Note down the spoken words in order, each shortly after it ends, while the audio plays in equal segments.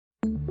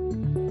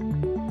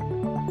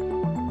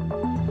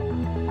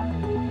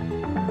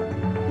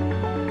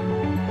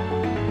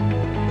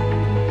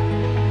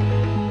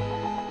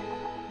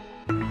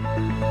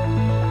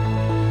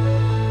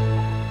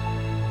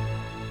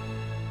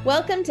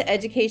Welcome to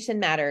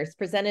Education Matters,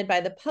 presented by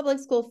the Public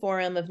School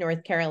Forum of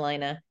North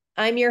Carolina.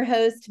 I'm your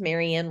host,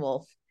 Mary Ann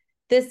Wolf.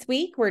 This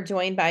week, we're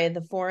joined by the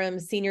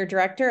Forum's Senior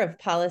Director of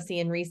Policy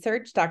and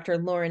Research, Dr.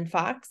 Lauren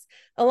Fox,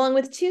 along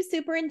with two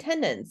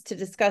superintendents to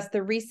discuss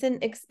the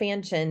recent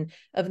expansion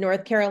of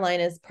North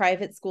Carolina's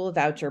private school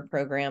voucher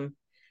program.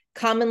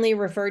 Commonly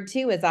referred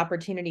to as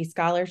opportunity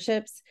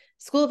scholarships,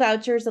 school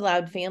vouchers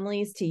allowed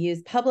families to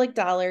use public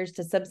dollars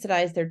to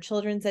subsidize their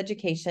children's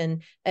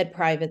education at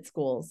private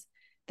schools.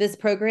 This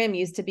program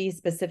used to be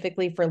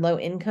specifically for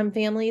low-income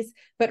families,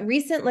 but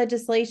recent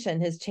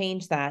legislation has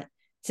changed that.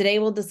 Today,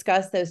 we'll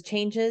discuss those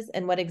changes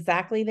and what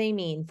exactly they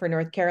mean for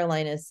North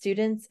Carolina's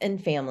students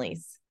and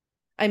families.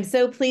 I'm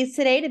so pleased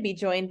today to be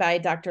joined by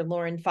Dr.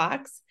 Lauren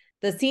Fox,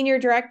 the Senior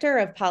Director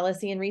of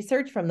Policy and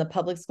Research from the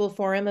Public School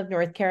Forum of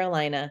North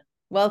Carolina.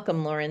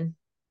 Welcome, Lauren.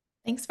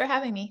 Thanks for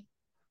having me.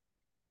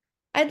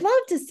 I'd love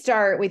to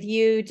start with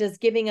you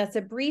just giving us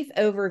a brief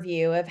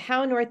overview of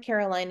how North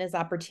Carolina's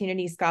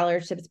Opportunity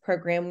Scholarships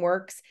program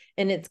works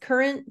in its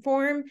current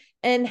form,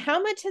 and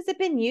how much has it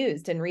been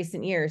used in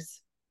recent years?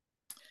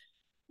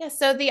 Yeah,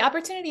 so the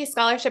Opportunity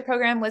Scholarship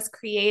Program was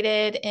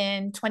created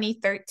in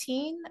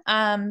 2013,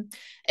 and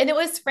it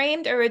was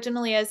framed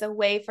originally as a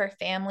way for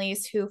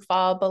families who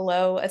fall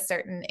below a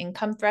certain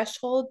income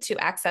threshold to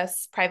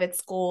access private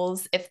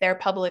schools if their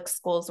public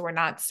schools were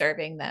not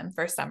serving them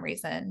for some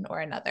reason or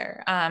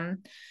another.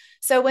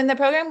 So when the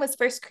program was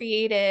first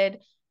created,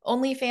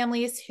 only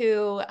families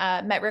who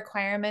met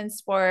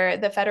requirements for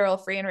the federal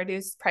free and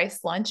reduced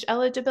price lunch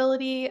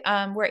eligibility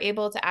were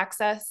able to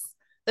access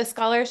the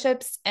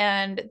scholarships,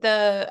 and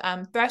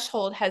the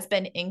threshold has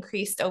been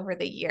increased over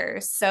the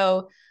years.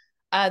 So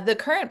the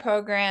current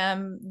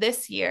program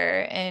this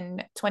year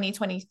in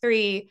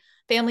 2023,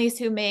 families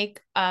who make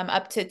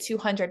up to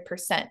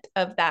 200%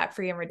 of that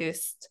free and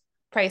reduced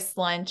price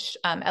lunch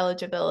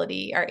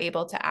eligibility are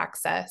able to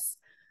access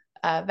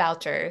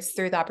vouchers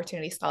through the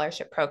Opportunity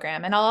Scholarship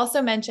Program. And I'll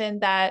also mention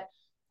that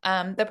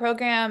the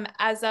program,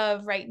 as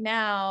of right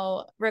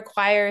now,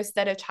 requires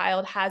that a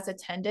child has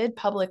attended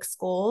public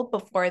school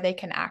before they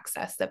can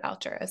access the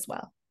voucher as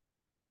well.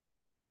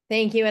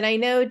 Thank you. And I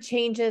know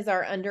changes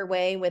are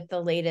underway with the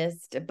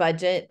latest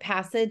budget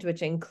passage,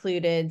 which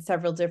included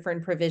several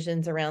different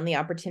provisions around the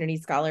Opportunity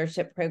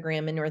Scholarship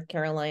Program in North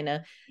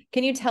Carolina.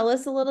 Can you tell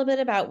us a little bit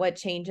about what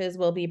changes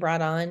will be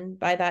brought on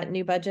by that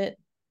new budget?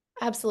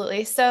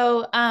 Absolutely.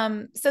 So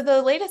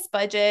the latest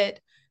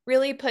budget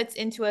really puts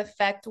into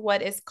effect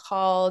what is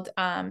called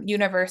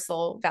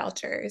universal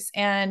vouchers.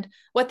 And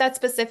what that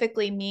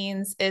specifically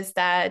means is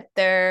that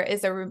there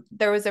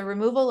was a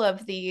removal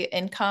of the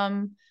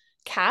income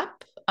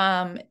cap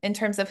in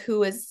terms of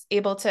who is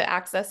able to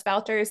access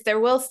vouchers. There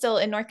will still,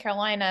 in North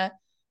Carolina,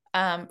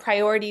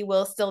 priority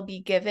will still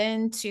be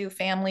given to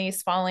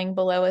families falling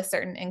below a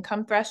certain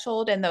income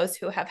threshold and those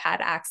who have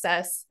had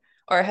access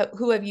or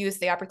who have used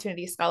the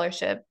Opportunity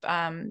Scholarship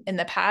in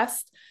the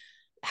past.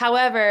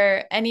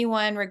 However,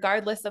 anyone,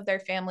 regardless of their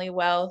family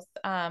wealth,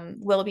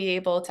 will be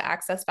able to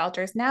access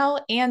vouchers now.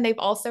 And they've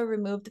also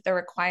removed the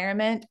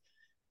requirement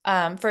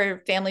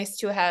for families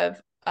to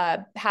have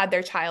had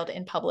their child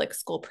in public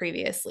school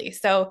previously.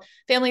 So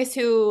families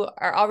who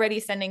are already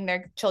sending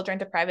their children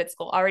to private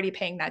school, already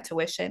paying that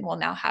tuition, will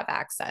now have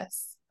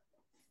access.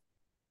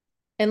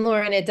 And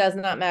Lauren, it does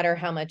not matter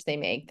how much they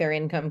make. Their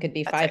income could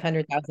be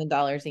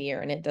 $500,000 a year,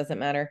 and it doesn't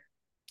matter.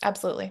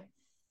 Absolutely.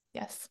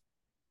 Yes.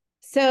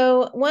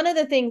 So one of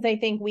the things I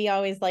think we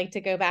always like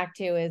to go back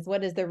to is,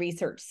 what does the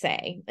research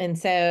say? And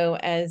so,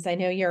 as I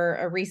know you're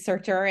a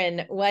researcher,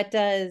 and what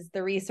does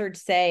the research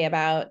say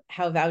about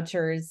how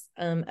vouchers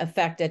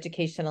affect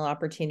educational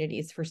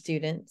opportunities for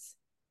students?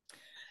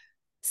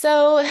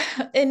 So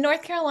in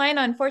North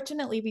Carolina,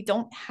 unfortunately, we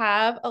don't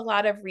have a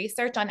lot of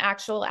research on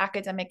actual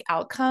academic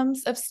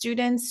outcomes of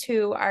students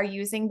who are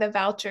using the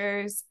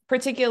vouchers,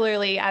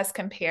 particularly as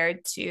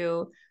compared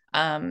to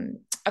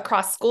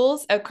across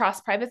schools, across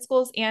private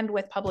schools, and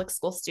with public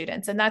school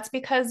students. And that's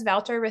because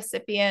voucher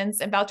recipients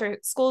and voucher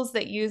schools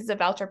that use the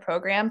voucher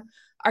program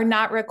are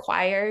not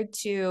required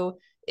to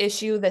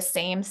issue the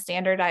same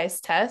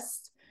standardized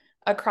test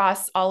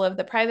across all of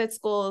the private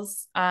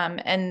schools.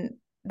 And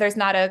there's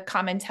not a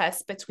common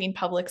test between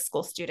public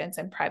school students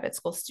and private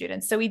school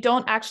students. So we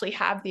don't actually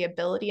have the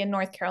ability in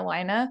North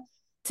Carolina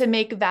to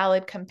make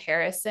valid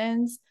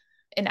comparisons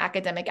in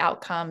academic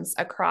outcomes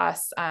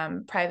across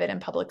private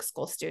and public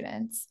school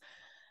students.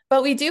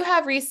 But we do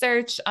have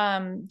research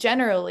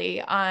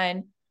generally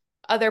on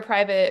other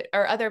private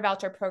or other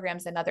voucher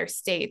programs in other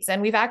states.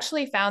 And we've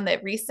actually found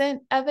that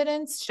recent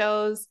evidence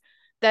shows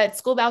that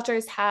school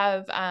vouchers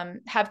have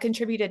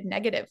contributed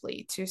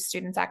negatively to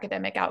students'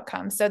 academic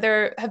outcomes. So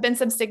there have been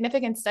some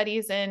significant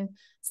studies in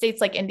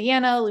states like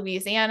Indiana,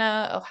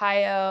 Louisiana,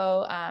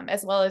 Ohio,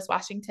 as well as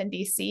Washington,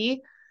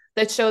 D.C.,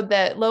 that showed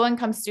that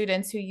low-income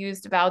students who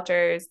used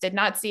vouchers did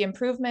not see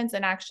improvements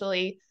and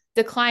actually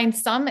declined,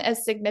 some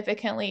as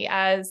significantly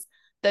as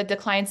the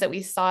declines that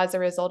we saw as a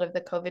result of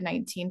the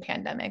COVID-19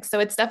 pandemic. So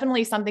it's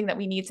definitely something that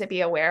we need to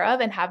be aware of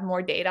and have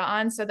more data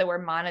on so that we're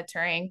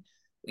monitoring,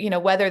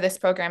 whether this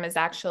program is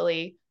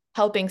actually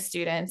helping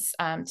students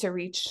to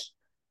reach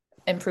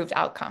improved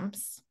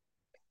outcomes.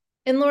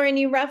 And Lauren,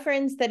 you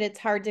referenced that it's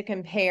hard to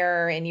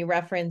compare and you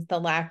referenced the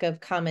lack of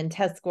common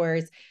test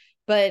scores.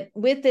 But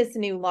with this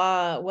new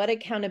law, what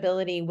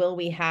accountability will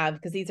we have?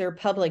 Because these are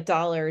public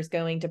dollars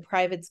going to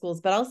private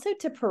schools, but also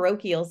to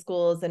parochial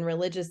schools and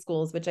religious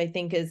schools, which I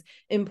think is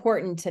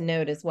important to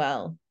note as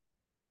well.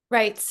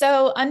 Right.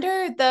 So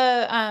under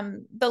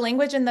the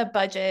language in the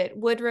budget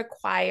would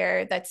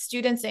require that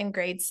students in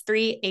grades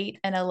 3, 8,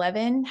 and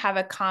 11 have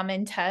a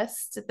common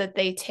test that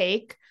they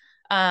take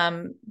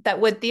that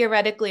would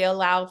theoretically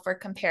allow for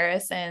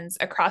comparisons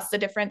across the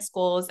different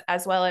schools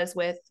as well as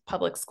with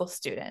public school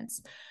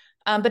students.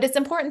 But it's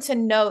important to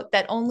note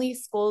that only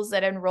schools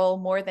that enroll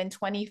more than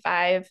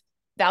 25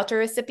 voucher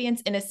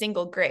recipients in a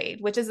single grade,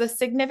 which is a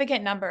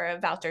significant number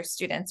of voucher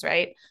students,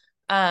 right,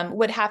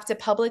 would have to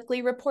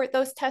publicly report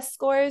those test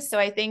scores. So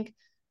I think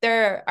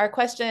there are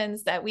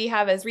questions that we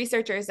have as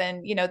researchers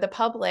and, the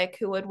public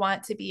who would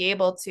want to be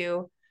able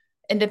to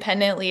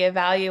independently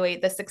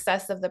evaluate the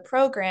success of the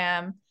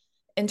program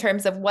in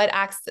terms of what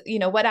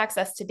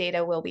access to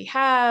data will we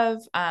have,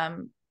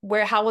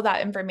 how will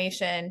that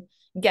information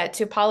get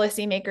to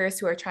policymakers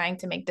who are trying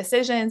to make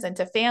decisions and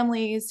to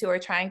families who are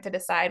trying to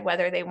decide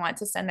whether they want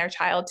to send their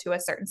child to a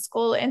certain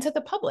school, and to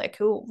the public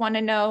who want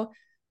to know,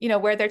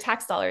 where their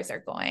tax dollars are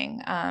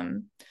going.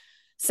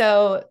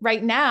 So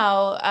right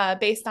now,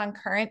 based on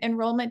current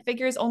enrollment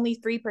figures, only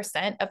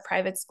 3% of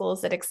private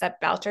schools that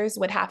accept vouchers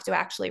would have to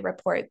actually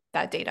report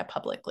that data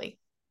publicly.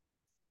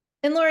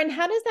 And Lauren,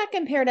 how does that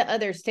compare to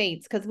other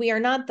states? Because we are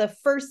not the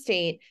first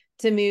state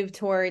to move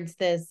towards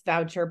this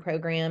voucher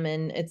program,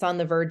 and it's on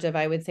the verge of,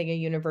 I would say, a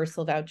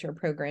universal voucher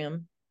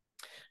program.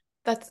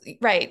 That's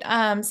right.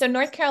 So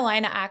North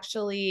Carolina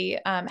actually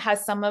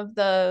has some of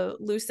the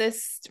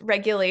loosest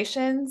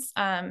regulations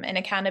and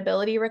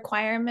accountability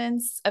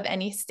requirements of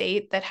any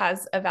state that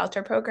has a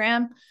voucher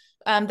program.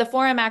 The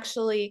forum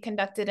actually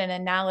conducted an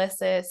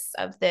analysis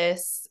of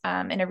this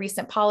in a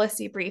recent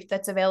policy brief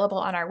that's available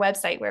on our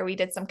website, where we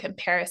did some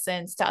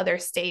comparisons to other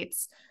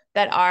states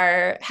that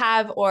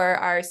have or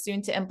are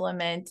soon to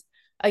implement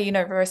a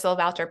universal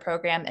voucher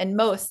program, and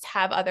most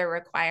have other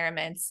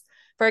requirements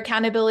for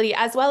accountability,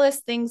 as well as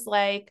things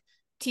like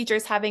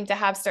teachers having to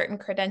have certain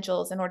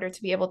credentials in order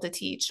to be able to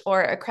teach,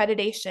 or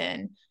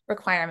accreditation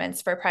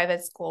requirements for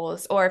private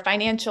schools, or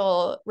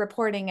financial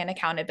reporting and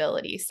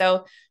accountability.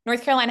 So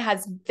North Carolina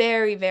has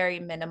very, very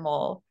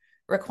minimal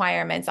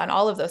requirements on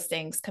all of those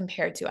things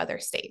compared to other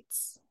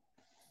states.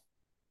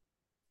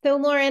 So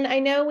Lauren, I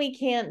know we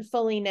can't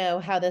fully know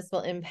how this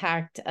will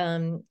impact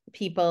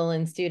people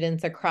and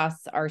students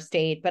across our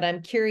state, but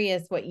I'm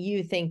curious what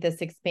you think this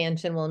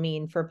expansion will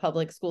mean for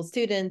public school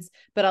students,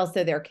 but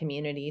also their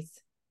communities.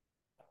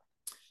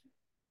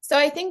 So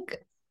I think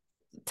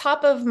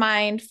top of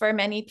mind for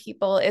many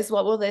people is,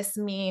 what will this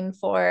mean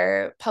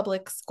for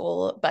public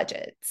school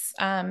budgets?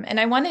 And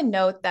I want to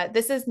note that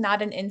this is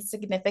not an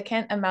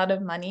insignificant amount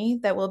of money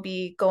that will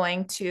be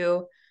going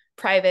to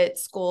private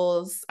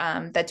schools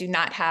that do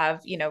not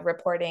have,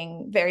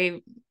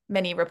 very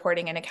many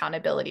reporting and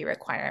accountability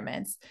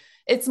requirements.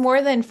 It's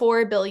more than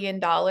 $4 billion,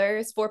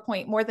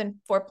 more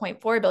than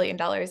 $4.4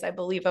 billion, I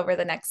believe, over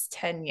the next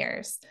 10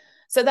 years.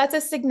 So that's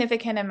a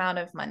significant amount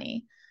of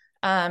money.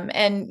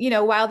 And,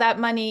 while that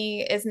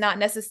money is not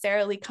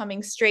necessarily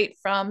coming straight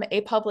from a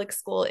public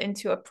school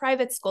into a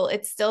private school,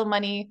 it's still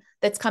money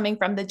that's coming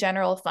from the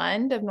general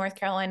fund of North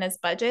Carolina's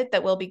budget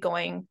that will be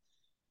going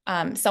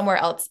somewhere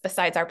else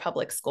besides our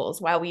public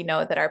schools, while we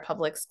know that our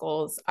public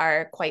schools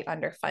are quite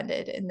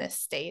underfunded in this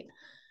state.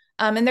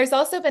 And there's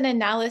also been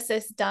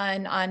analysis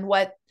done on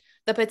what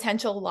the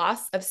potential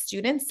loss of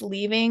students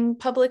leaving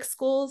public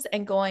schools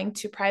and going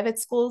to private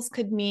schools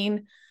could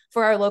mean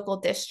for our local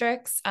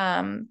districts.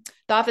 The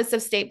Office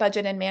of State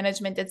Budget and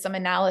Management did some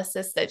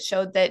analysis that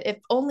showed that if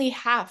only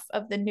half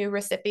of the new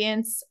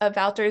recipients of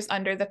vouchers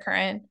under the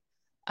current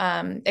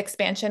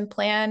expansion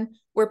plan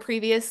were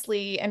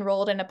previously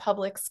enrolled in a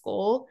public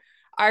school,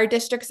 our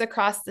districts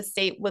across the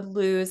state would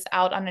lose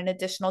out on an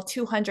additional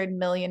 $200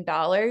 million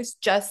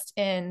just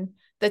in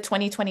the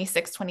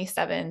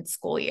 2026-27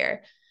 school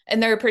year.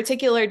 And there are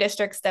particular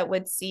districts that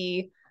would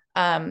see,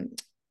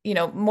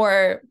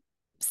 more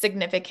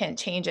significant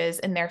changes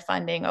in their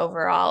funding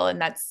overall.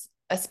 And that's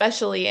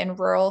especially in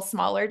rural,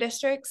 smaller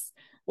districts,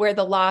 where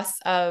the loss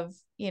of,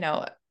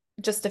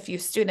 just a few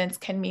students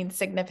can mean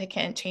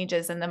significant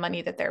changes in the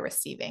money that they're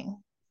receiving.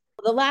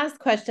 The last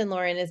question,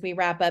 Lauren, as we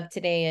wrap up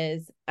today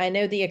is, I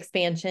know the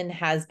expansion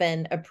has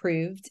been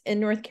approved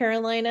in North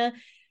Carolina.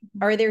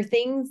 Are there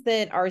things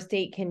that our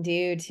state can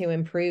do to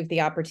improve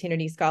the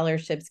opportunity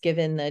scholarships,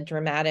 given the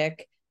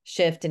dramatic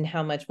shift in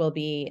how much will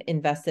be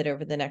invested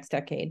over the next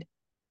decade?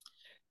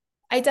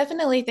 I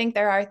definitely think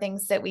there are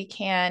things that we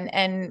can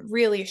and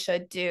really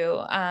should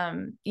do.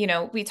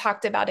 We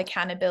talked about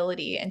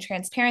accountability and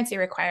transparency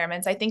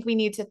requirements. I think we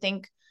need to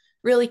think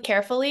really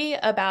carefully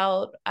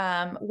about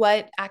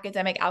what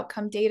academic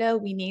outcome data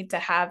we need to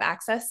have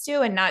access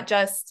to, and not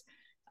just,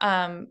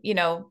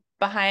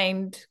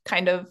 behind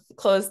kind of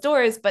closed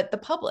doors, but the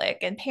public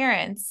and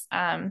parents.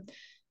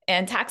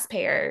 and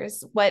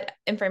taxpayers, what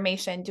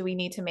information do we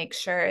need to make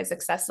sure is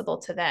accessible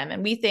to them?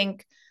 And we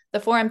think the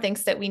forum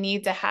thinks that we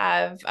need to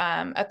have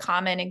a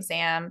common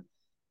exam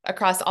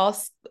across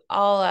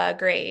all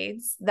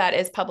grades that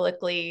is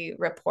publicly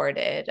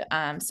reported,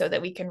 so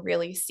that we can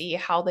really see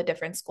how the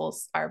different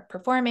schools are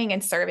performing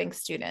and serving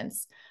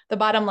students. The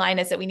bottom line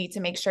is that we need to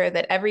make sure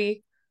that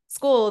every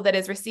school that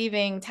is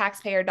receiving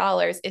taxpayer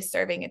dollars is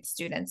serving its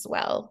students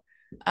well.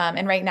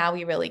 And right now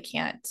we really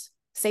can't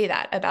say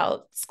that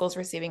about schools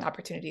receiving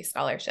opportunity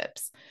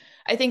scholarships.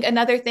 I think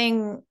another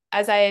thing,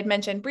 as I had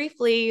mentioned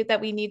briefly,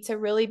 that we need to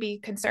really be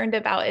concerned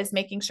about is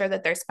making sure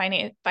that there's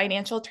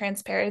financial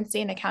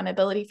transparency and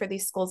accountability for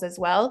these schools as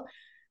well.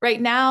 Right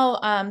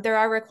now, there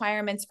are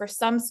requirements for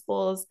some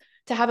schools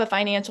to have a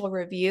financial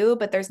review,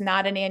 but there's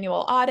not an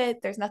annual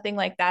audit. There's nothing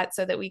like that,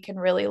 so that we can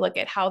really look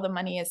at how the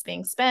money is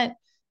being spent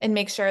and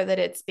make sure that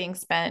it's being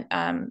spent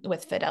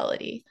with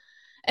fidelity.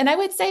 And I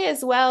would say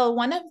as well,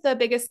 one of the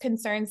biggest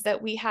concerns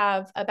that we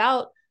have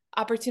about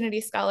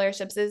opportunity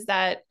scholarships is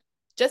that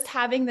just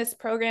having this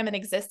program in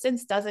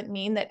existence doesn't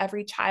mean that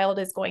every child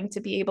is going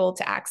to be able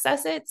to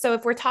access it. So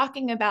if we're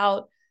talking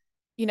about,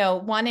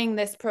 wanting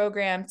this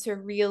program to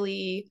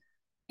really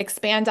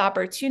expand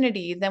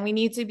opportunity, then we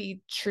need to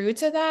be true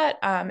to that.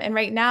 And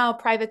right now,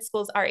 private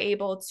schools are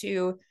able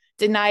to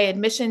deny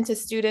admission to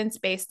students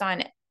based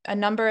on a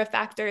number of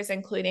factors,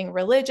 including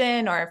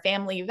religion or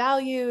family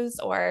values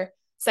or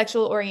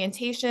sexual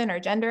orientation or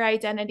gender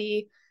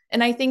identity.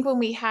 And I think when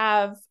we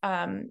have,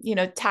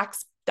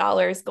 tax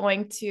dollars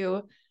going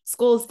to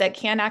schools that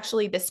can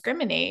actually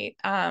discriminate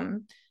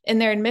in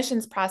their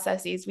admissions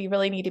processes, we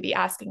really need to be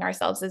asking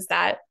ourselves, is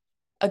that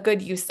a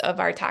good use of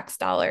our tax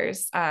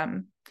dollars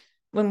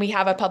when we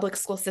have a public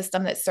school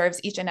system that serves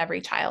each and every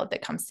child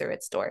that comes through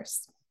its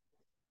doors?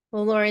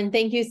 Well, Lauren,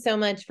 thank you so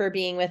much for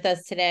being with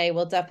us today.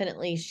 We'll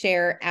definitely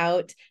share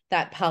out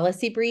that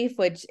policy brief,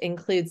 which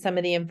includes some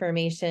of the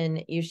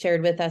information you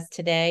shared with us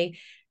today.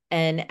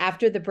 And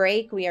after the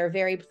break, we are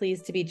very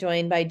pleased to be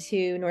joined by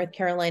two North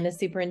Carolina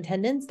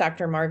superintendents,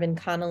 Dr. Marvin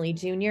Connolly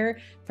Jr.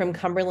 from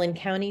Cumberland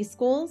County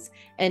Schools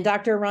and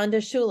Dr.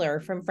 Rhonda Schuler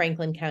from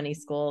Franklin County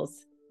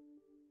Schools.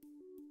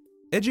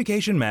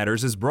 Education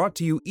Matters is brought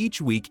to you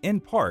each week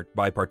in part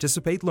by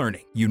Participate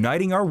Learning,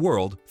 uniting our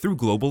world through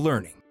global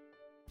learning.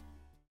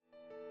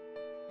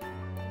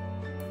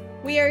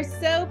 We are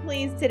so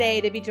pleased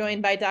today to be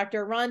joined by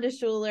Dr. Rhonda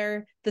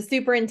Schuler, the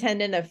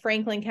superintendent of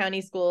Franklin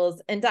County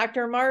Schools, and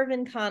Dr.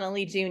 Marvin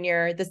Connolly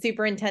Jr., the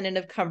superintendent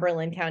of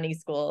Cumberland County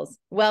Schools.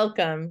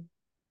 Welcome.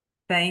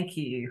 Thank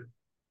you.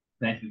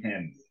 Thank you,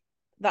 Pam.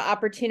 The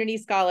Opportunity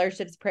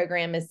Scholarships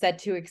program is set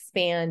to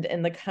expand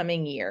in the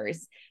coming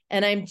years.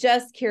 And I'm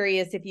just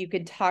curious if you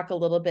could talk a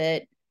little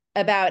bit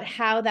about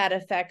how that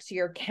affects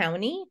your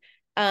county,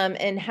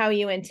 and how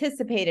you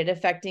anticipate it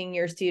affecting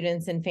your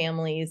students and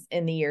families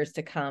in the years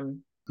to come.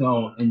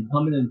 So in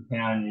Cumberland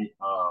County,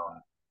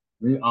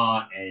 we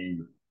are a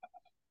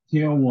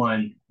Tier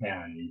 1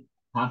 county,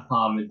 high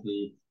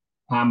poverty,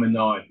 high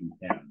minority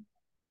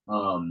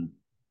county.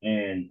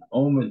 And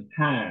over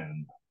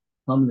time,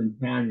 Cumberland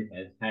County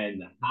has had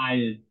the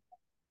highest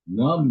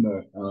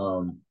number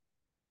of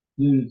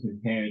students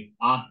and parents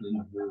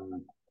opting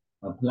to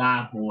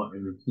apply for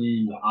and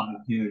receive the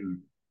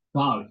opportunity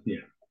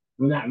scholarship.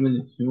 We're not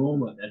really sure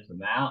what that's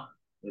about.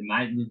 It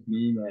might just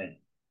mean that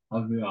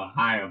because we are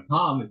higher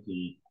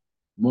poverty,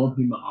 more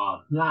people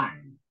are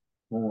applying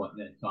for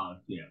that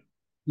scholarship.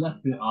 Plus,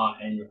 we are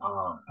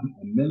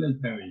a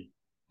military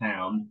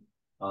town.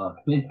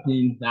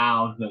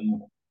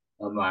 15,000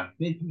 of our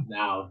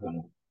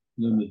 50,000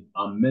 students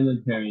are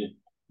military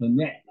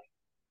connected.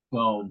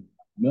 So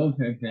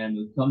military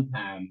families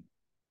sometimes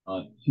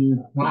choose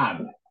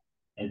private.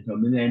 And so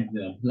being able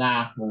to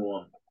apply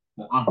for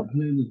the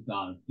opportunity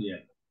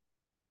scholarship,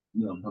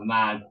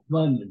 provide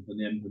funding for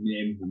them to be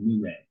able to do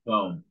that.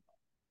 So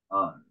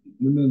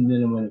we've been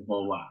dealing with it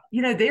for a while.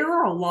 There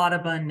are a lot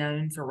of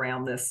unknowns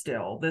around this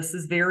still. This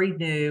is very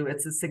new.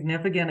 It's a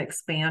significant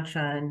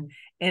expansion.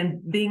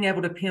 And being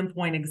able to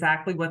pinpoint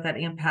exactly what that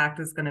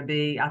impact is going to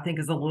be, I think,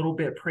 is a little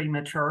bit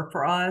premature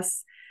for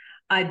us.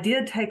 I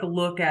did take a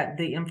look at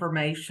the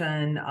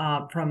information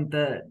from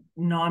the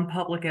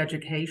non-public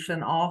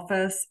education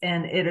office,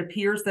 and it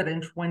appears that in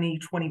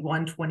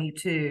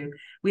 2021-22,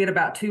 we had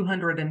about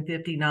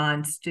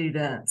 259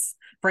 students,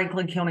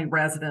 Franklin County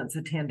residents,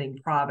 attending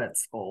private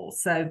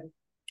schools. So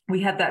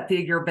we have that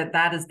figure, but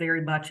that is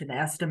very much an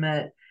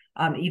estimate,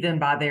 even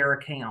by their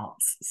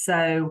accounts.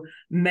 So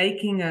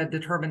making a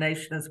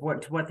determination as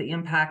what the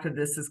impact of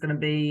this is going to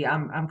be,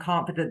 I'm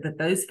confident that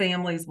those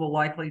families will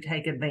likely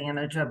take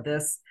advantage of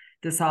this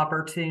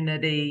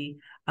opportunity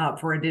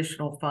for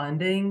additional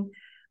funding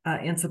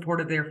in support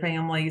of their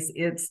families.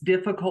 It's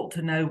difficult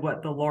to know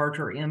what the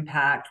larger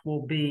impact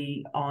will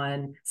be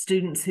on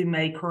students who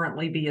may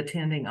currently be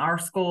attending our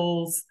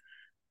schools,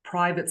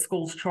 private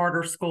schools,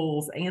 charter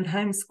schools, and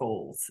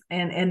homeschools.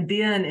 And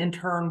then in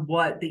turn,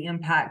 what the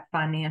impact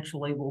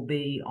financially will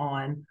be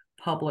on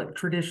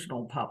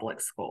traditional public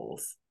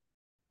schools.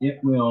 It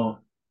will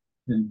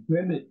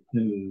contribute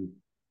to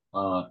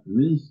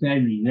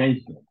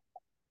resegregation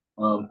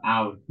of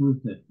our school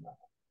system.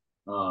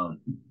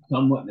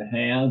 Somewhat the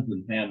haves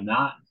and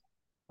have-nots,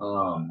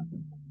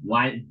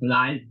 white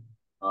flight.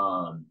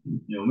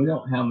 We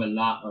don't have a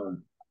lot of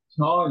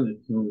charter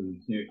schools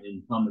here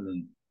in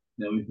Cumberland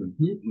that we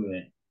compete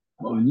with,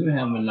 but we do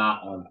have a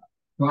lot of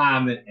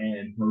private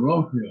and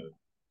parochial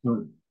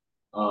schools.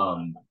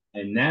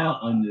 And now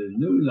under the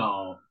new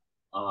law,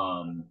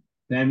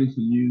 families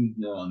can use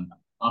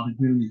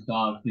opportunity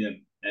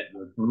scholarship at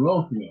the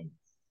parochial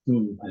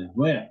schools as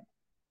well.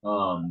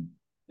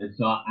 And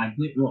so I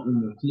think what we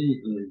will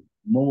see is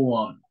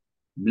more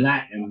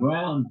Black and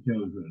brown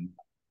children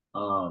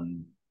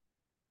than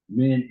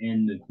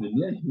in the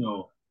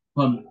traditional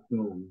public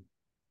schools,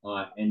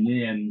 and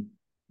then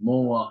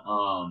more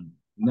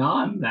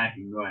non-Black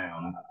and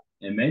brown,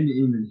 and maybe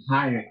even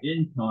higher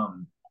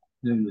income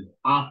students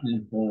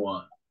opting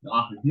for the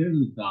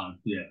opportunity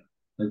scholarship.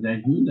 Because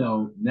as you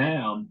know,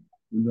 now,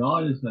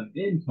 regardless of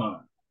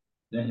income,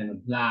 they can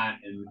apply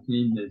and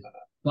receive this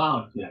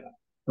scholarship.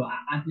 So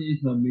I think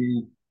it's going to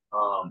be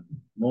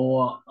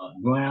more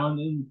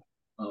grounding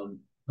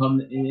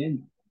coming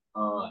in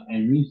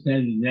and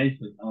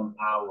resegregation of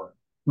our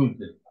school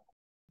system.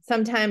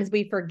 Sometimes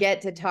we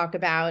forget to talk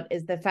about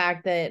is the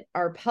fact that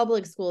our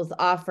public schools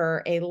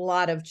offer a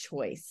lot of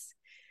choice.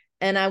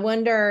 And I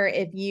wonder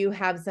if you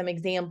have some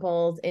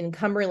examples in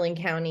Cumberland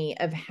County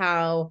of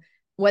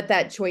what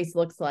that choice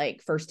looks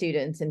like for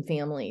students and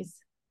families.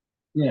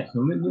 Yeah,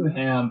 so we do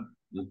have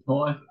the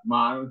choice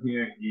model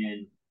here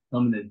in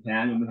Cumberland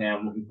County. We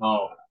have what we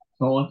call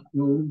choice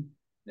schools.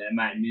 That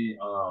might be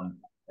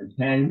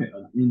Academy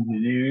of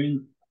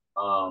Engineering,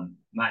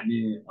 might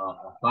be a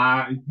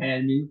Fire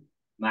Academy,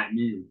 might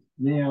be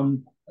a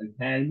STEM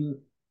Academy.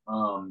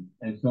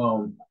 And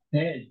so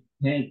parents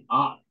can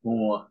opt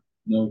for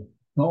those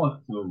choice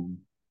schools.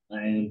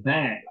 And in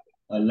fact,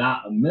 a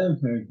lot of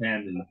military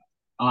families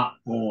opt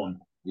for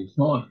the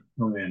choice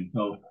program.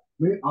 So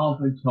we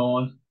offer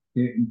choice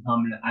here in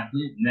Cumberland. I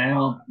think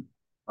now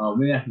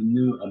we have to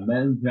do a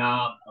better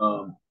job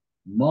of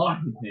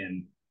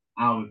marketing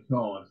our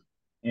choice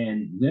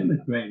and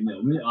demonstrating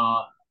that we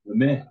are the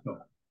best choice.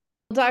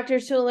 Dr.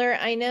 Schuler,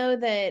 I know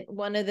that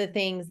one of the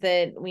things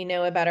that we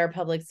know about our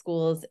public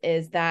schools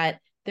is that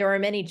there are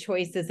many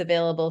choices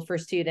available for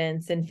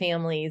students and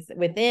families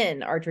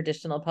within our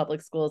traditional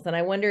public schools. And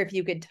I wonder if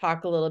you could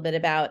talk a little bit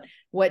about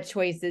what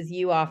choices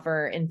you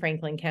offer in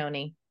Franklin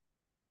County.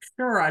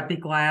 Sure, I'd be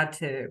glad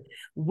to.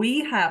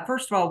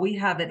 First of all, we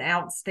have an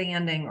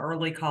outstanding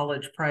early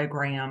college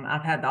program.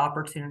 I've had the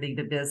opportunity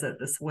to visit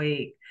this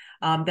week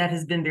that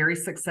has been very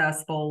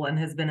successful and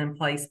has been in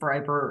place for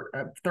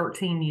over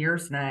 13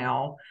 years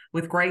now,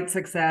 with great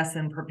success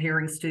in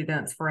preparing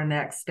students for a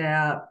next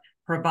step,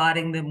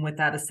 providing them with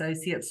that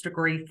associate's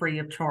degree free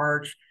of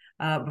charge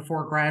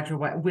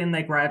when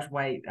they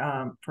graduate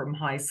from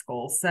high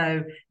school.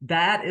 So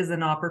that is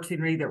an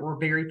opportunity that we're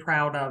very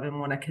proud of and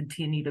want to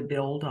continue to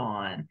build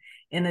on.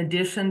 In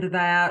addition to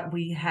that,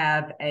 we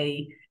have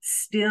a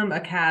STEM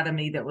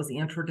academy that was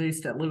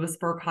introduced at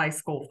Lewisburg High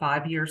School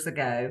 5 years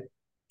ago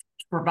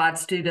to provide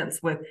students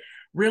with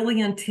really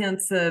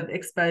intensive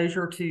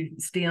exposure to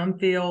STEM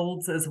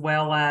fields, as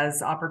well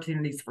as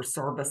opportunities for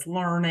service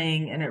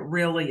learning. And it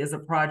really is a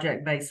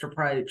project-based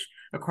approach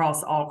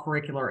across all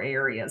curricular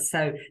areas.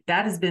 So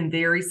that has been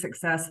very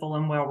successful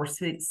and well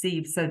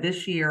received. So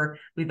this year,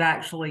 we've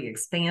actually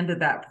expanded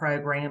that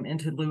program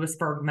into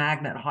Lewisburg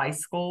Magnet High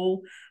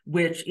School,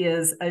 which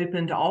is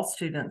open to all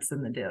students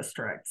in the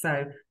district.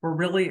 So we're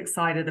really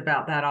excited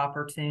about that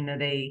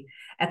opportunity.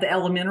 At the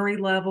elementary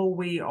level,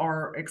 we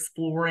are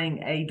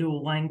exploring a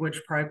dual language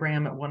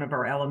program at one of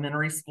our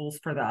elementary schools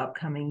for the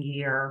upcoming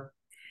year.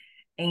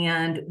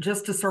 And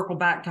just to circle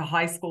back to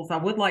high schools, I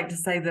would like to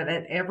say that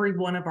at every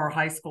one of our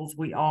high schools,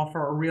 we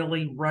offer a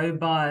really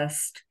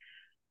robust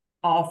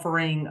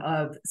offering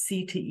of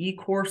CTE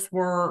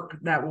coursework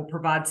that will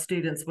provide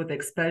students with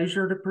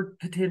exposure to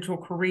potential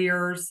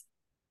careers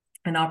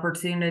and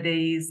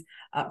opportunities,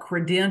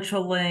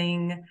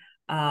 credentialing,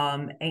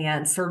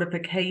 and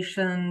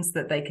certifications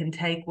that they can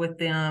take with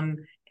them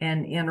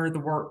and enter the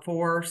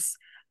workforce,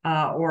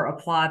 or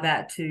apply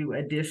that to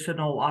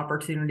additional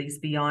opportunities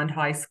beyond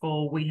high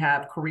school. We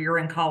have career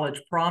and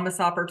college promise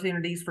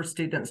opportunities for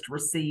students to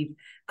receive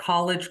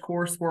college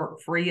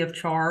coursework free of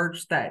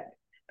charge that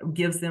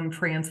gives them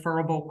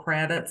transferable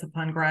credits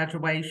upon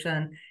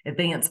graduation,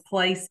 advanced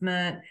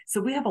placement.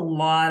 So we have a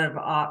lot of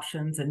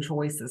options and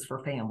choices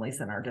for families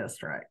in our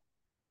district.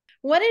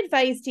 What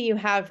advice do you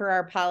have for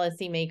our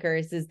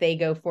policymakers as they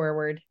go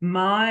forward?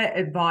 My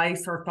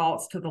advice or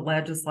thoughts to the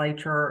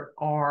legislature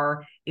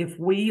are, if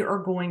we are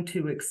going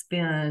to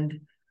expend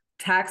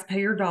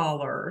taxpayer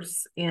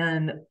dollars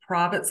in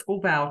private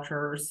school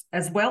vouchers,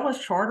 as well as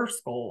charter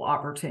school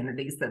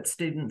opportunities that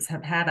students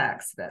have had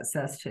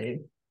access to,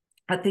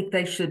 I think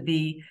they should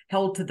be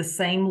held to the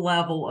same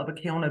level of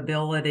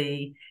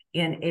accountability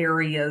in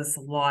areas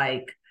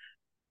like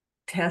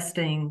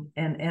testing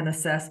and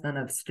assessment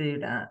of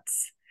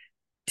students,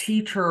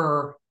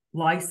 teacher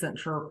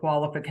licensure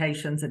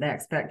qualifications and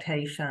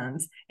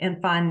expectations,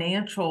 and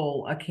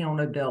financial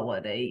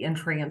accountability and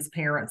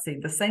transparency,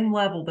 the same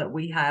level that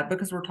we have,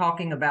 because we're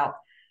talking about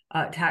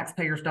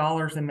taxpayers'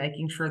 dollars and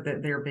making sure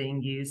that they're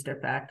being used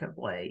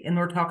effectively. And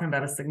we're talking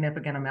about a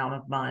significant amount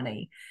of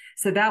money.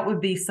 So that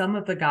would be some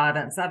of the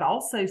guidance. I'd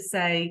also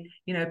say,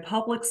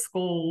 public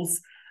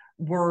schools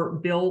were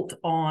built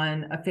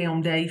on a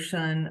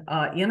foundation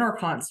in our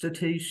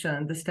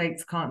Constitution, the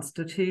state's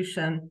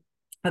Constitution,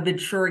 of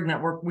ensuring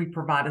that we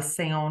provide a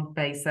sound,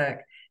 basic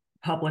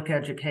public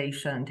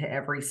education to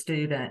every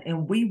student.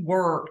 And we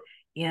work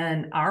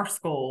in our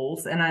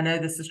schools, and I know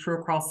this is true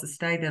across the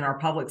state in our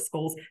public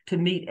schools, to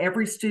meet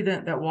every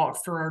student that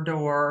walks through our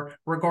door,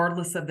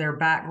 regardless of their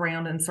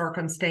background and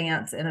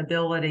circumstance and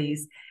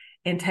abilities,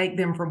 and take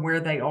them from where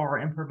they are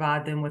and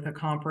provide them with a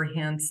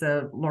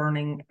comprehensive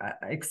learning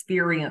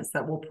experience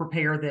that will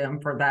prepare them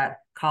for that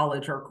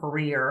college or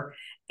career.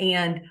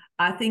 And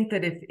I think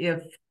that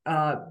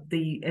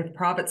if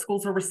private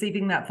schools are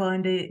receiving that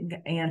funding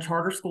and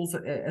charter schools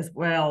as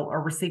well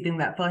are receiving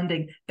that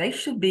funding, they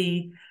should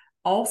be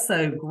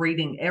also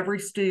greeting every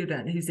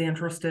student who's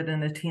interested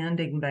in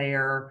attending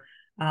there,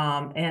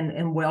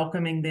 and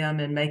welcoming them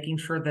and making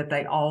sure that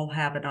they all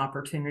have an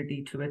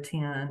opportunity to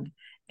attend.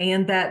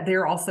 And that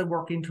they're also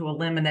working to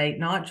eliminate,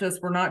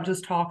 we're not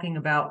just talking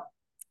about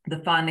the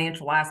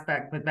financial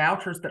aspect with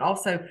vouchers, but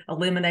also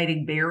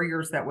eliminating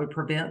barriers that would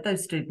prevent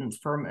those students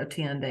from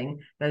attending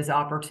those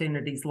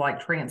opportunities, like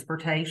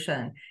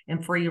transportation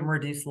and free and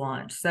reduced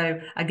lunch.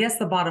 So I guess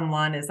the bottom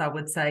line is, I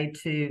would say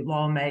to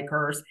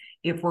lawmakers,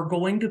 if we're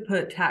going to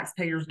put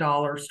taxpayers'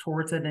 dollars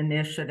towards an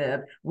initiative,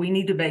 we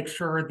need to make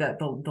sure that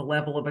the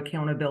level of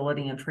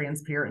accountability and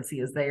transparency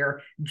is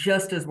there,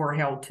 just as we're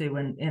held to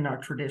in our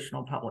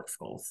traditional public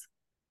schools.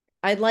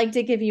 I'd like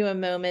to give you a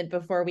moment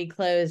before we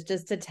close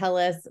just to tell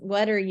us,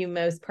 what are you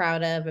most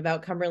proud of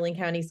about Cumberland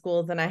County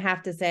Schools? And I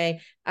have to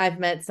say,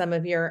 I've met some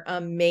of your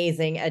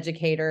amazing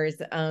educators,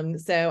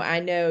 so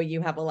I know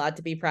you have a lot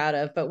to be proud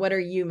of, but what are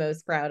you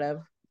most proud of?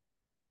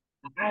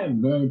 I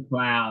am very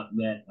proud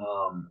that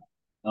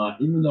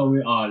even though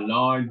we are a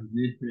large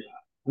district,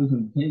 we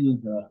continue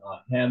to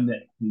have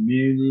that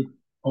community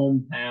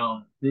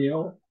hometown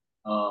feel.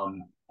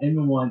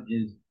 Everyone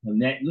is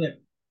connected.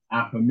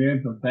 Our premier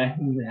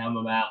professionals, we have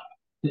about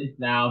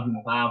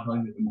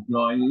 6,500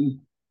 employees.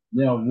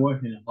 They're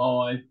working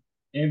hard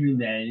every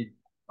day.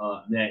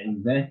 They're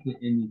invested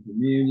in the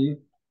community.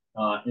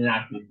 In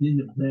our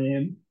strategic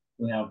plan,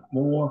 we have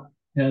 4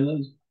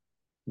 pillars: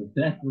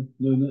 successful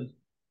students,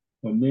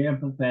 premier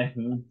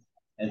professionals,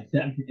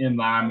 accepting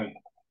environment,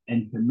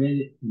 and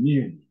committed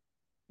community.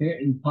 Here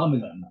in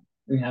Cumberland,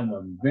 we have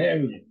a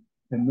very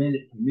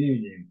committed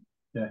community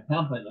to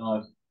helping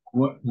us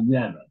work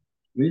together.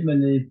 We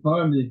believe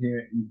firmly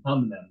here in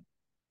Cumberland,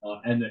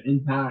 and the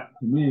entire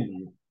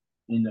community,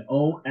 in the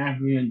old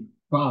African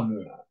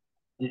proverb,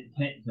 it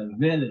takes a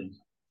village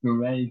to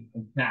raise a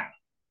child.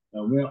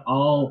 So we're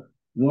all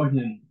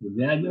working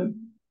together,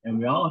 and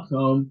we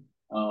also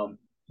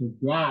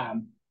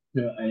subscribe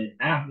to an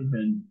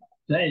African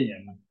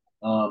saying,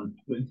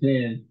 which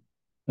says,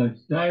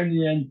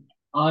 "Custodian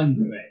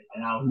Andre,"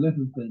 and I was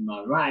listening to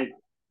my right,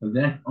 because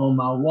that's on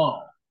my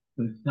wall.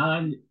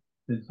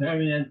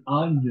 Custodian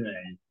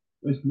Andre,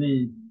 which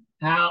means,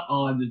 how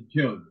are the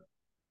children?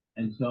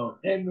 And so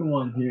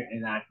everyone here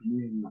in our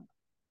community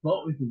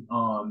focuses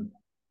on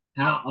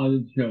how are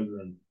the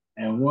children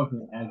and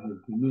working as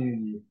a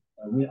community.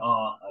 We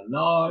are a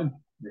large,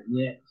 but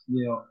yet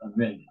still a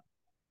village.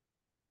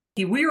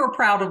 We are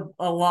proud of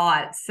a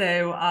lot.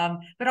 So,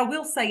 but I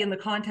will say, in the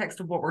context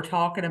of what we're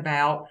talking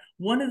about,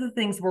 one of the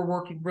things we're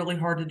working really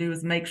hard to do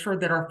is make sure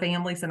that our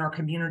families and our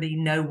community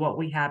know what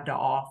we have to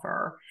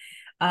offer.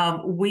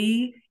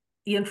 We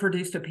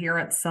introduced a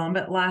parent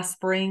summit last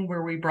spring,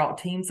 where we brought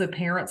teams of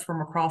parents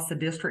from across the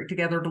district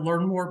together to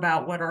learn more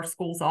about what our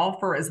schools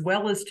offer, as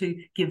well as to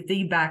give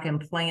feedback and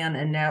plan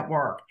and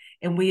network.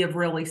 And we have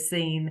really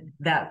seen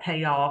that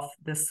pay off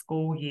this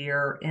school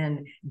year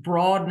in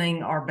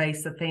broadening our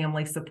base of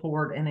family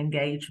support and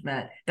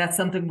engagement. That's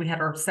something we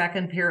had our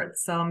second parent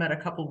summit a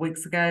couple of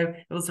weeks ago.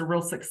 It was a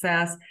real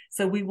success.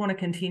 So we want to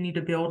continue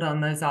to build on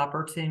those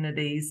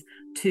opportunities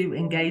to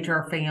engage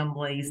our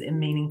families in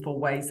meaningful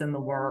ways in the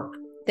work.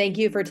 Thank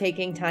you for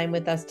taking time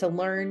with us to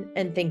learn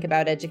and think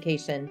about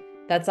education.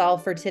 That's all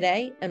for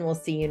today, and we'll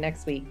see you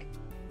next week.